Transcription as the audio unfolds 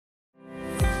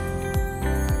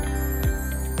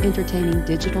entertaining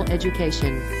digital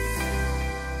education.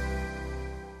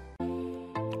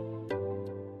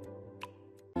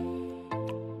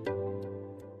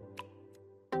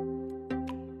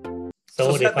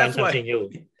 So they find something new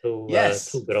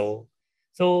Yes. to grow.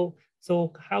 So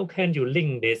how can you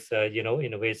link this,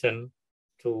 innovation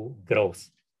to growth?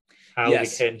 How we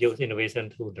can use innovation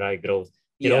to drive growth?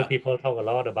 You know, people talk a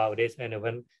lot about this and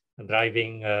even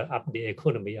driving up the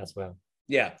economy as well.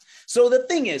 Yeah. So the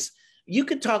thing is, you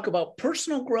could talk about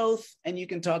personal growth and you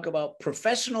can talk about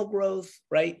professional growth,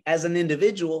 right? As an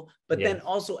individual, but then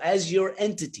also as your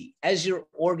entity, as your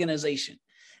organization.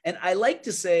 And I like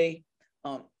to say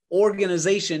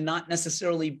organization, not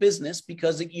necessarily business,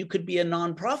 because you could be a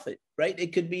nonprofit, right?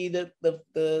 It could be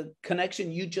the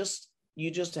connection you just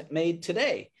made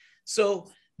today.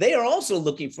 So they are also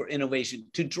looking for innovation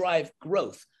to drive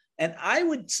growth. And I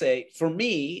would say, for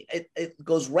me, it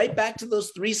goes right back to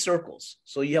those three circles.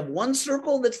 So you have one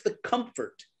circle that's the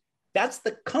comfort. That's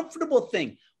the comfortable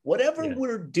thing. Whatever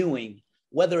we're doing,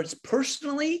 whether it's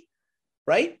personally,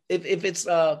 right? If it's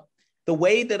the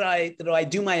way that I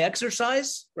do my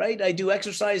exercise, right? I do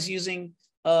exercise using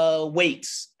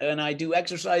weights, and I do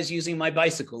exercise using my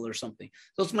bicycle or something.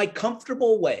 So it's my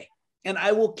comfortable way. And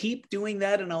I will keep doing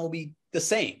that, and I will be the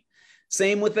same.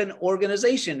 Same with an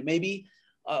organization. Maybe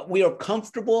we are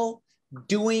comfortable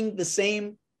doing the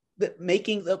same,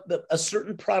 making a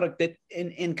certain product that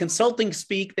in consulting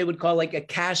speak, they would call like a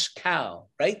cash cow,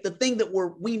 right? The thing that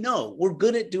we know we're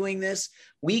good at doing this.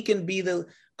 We can be the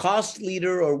cost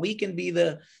leader, or we can be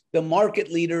the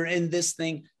market leader in this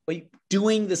thing, but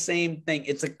doing the same thing.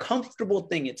 It's a comfortable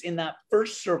thing. It's in that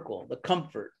first circle, the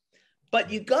comfort.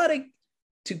 But you got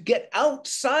to get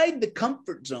outside the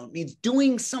comfort zone means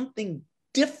doing something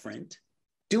different.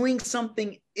 Doing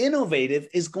something innovative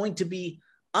is going to be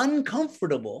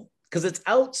uncomfortable because it's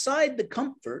outside the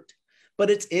comfort, but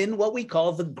it's in what we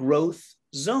call the growth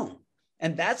zone.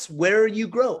 And that's where you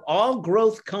grow. All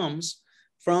growth comes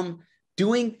from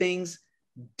doing things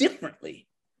differently,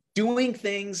 doing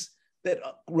things that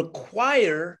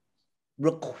require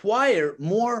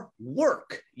more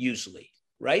work usually,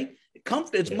 right?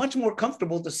 It's much more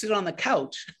comfortable to sit on the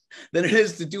couch than it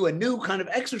is to do a new kind of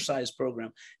exercise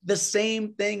program. The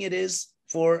same thing it is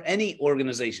for any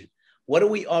organization. What are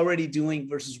we already doing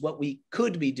versus what we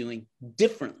could be doing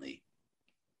differently?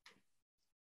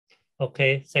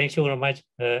 Okay, thank you very much,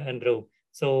 Andrew.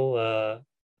 So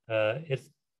it's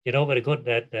very good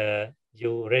that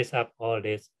you raise up all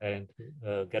this and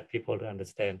get people to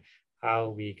understand how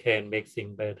we can make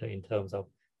things better in terms of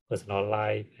personal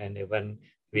life, and even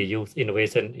we use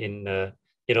innovation in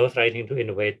trying to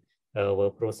innovate our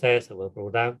process, our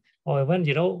product, or even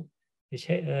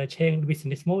change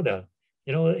business model.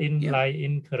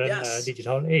 In current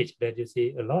digital age, that you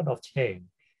see a lot of change.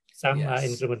 Some are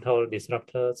incremental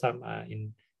disruptor, some are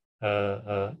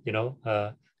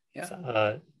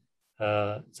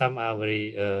some are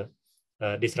very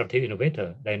disruptive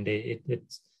innovator. Then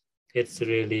it's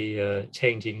really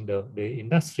changing the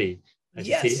industry.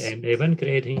 See, and even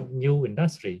creating new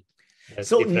industry.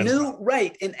 So new,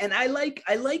 right. And I like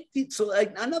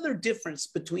another difference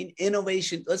between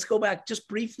innovation. Let's go back just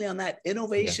briefly on that,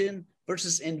 innovation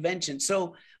versus invention.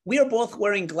 So we are both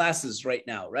wearing glasses right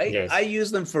now, right? Yes. I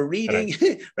use them for reading,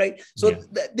 right? So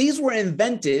these were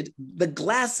invented, the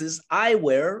glasses I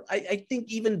wear. I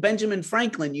think even Benjamin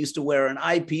Franklin used to wear an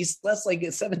eyepiece. That's like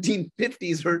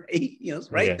 1750s or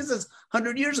 80s, right? Yeah. This is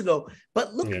 100 years ago.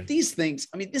 But look at these things.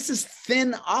 I mean, this is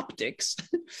thin optics.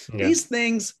 These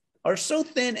things are so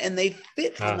thin and they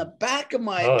fit on the back of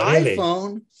my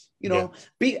iPhone.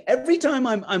 Every time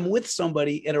I'm with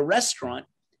somebody at a restaurant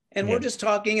and we're just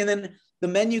talking, and then the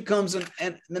menu comes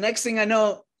and the next thing I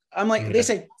know, I'm like, they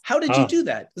say, how did you do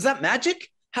that? Is that magic?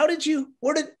 Where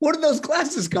did those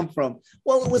glasses come from?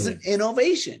 Well, it was an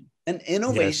innovation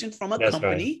from a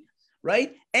company,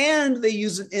 right? And they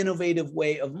use an innovative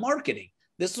way of marketing.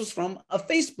 This was from a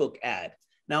Facebook ad.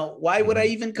 Now, why would I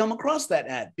even come across that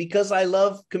ad? Because I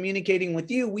love communicating with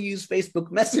you. We use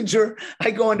Facebook Messenger.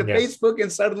 I go into Facebook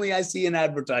and suddenly I see an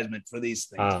advertisement for these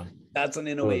things. That's an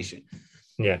innovation.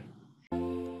 Yeah.